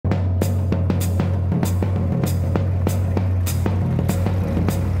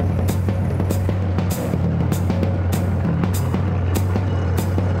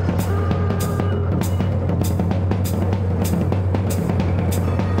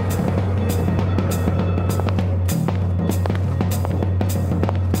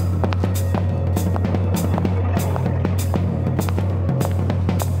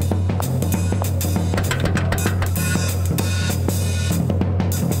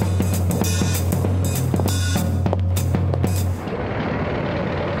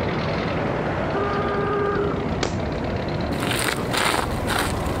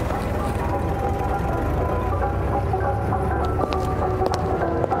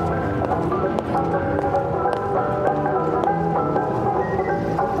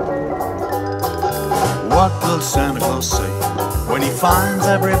What will Santa Claus say when he finds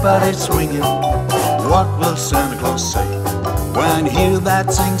everybody swinging? What will Santa Claus say when he hears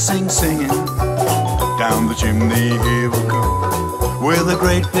that singing? Down the chimney he will go with a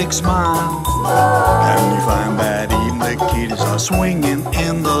great big smile, and you find that even the kiddies are swinging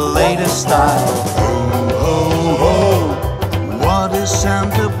in the latest style. Ho, ho, ho, what is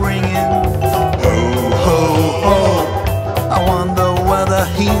Santa bringing? Ho, ho, ho, I wonder whether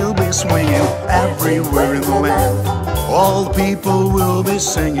he'll be swinging everywhere in the land. All the people will be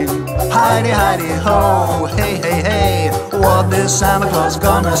singing, Heidi, Heidi, ho, hey, hey, hey. What is Santa Claus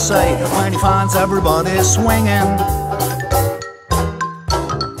gonna say when he finds everybody swinging?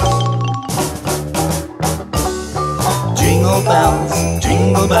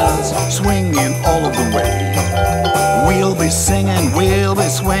 Jingle bells, swinging all of the way. We'll be singing, we'll be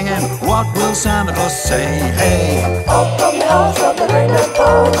swinging. What will Santa Claus say? Hey, up from the house of the reindeer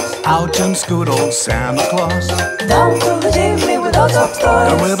toys, out jumps good old Santa Claus, down through the chimney with lots of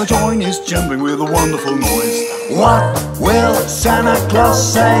toys, and where the joint is jumping with a wonderful noise. What will Santa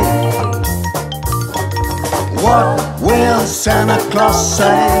Claus say? What will Santa Claus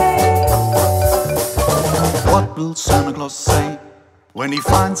say? What will Santa Claus say when he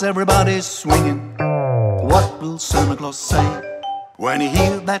finds everybody swinging? What will Santa Claus say when he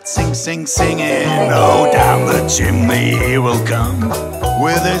hears that singing? Oh, down the chimney he will come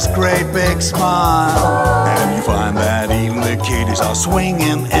with his great big smile, and you find that even the kiddies are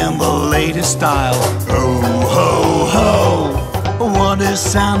swinging in the latest style. Ho, ho, ho, what is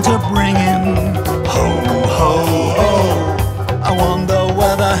Santa bringing? Ho, ho, ho, I wonder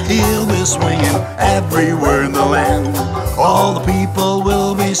whether he'll be swinging everywhere in the land. All the people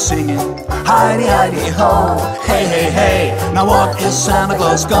will be singing, Heidi, Heidi, ho, hey, hey, hey. Now what is Santa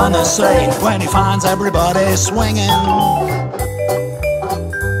Claus gonna say when he finds everybody swinging?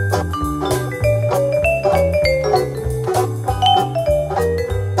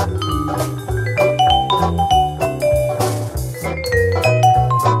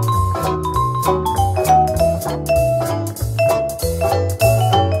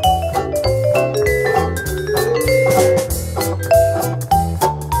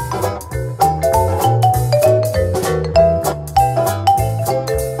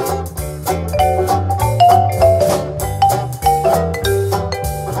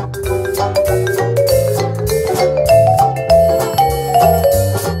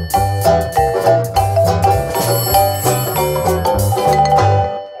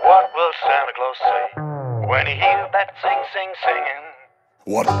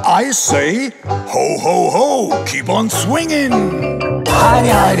 What I say, ho, ho, ho, keep on swinging. Heidi,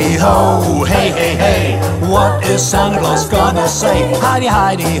 Heidi, ho, hey, hey, hey. What is Santa Claus gonna say? Heidi,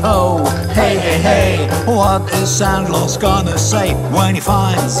 Heidi, ho, hey, hey, hey. What is Santa Claus gonna say when he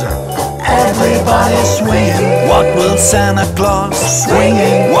finds everybody swinging? What will Santa Claus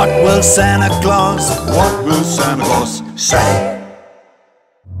swinging? What will Santa Claus? What will Santa Claus say?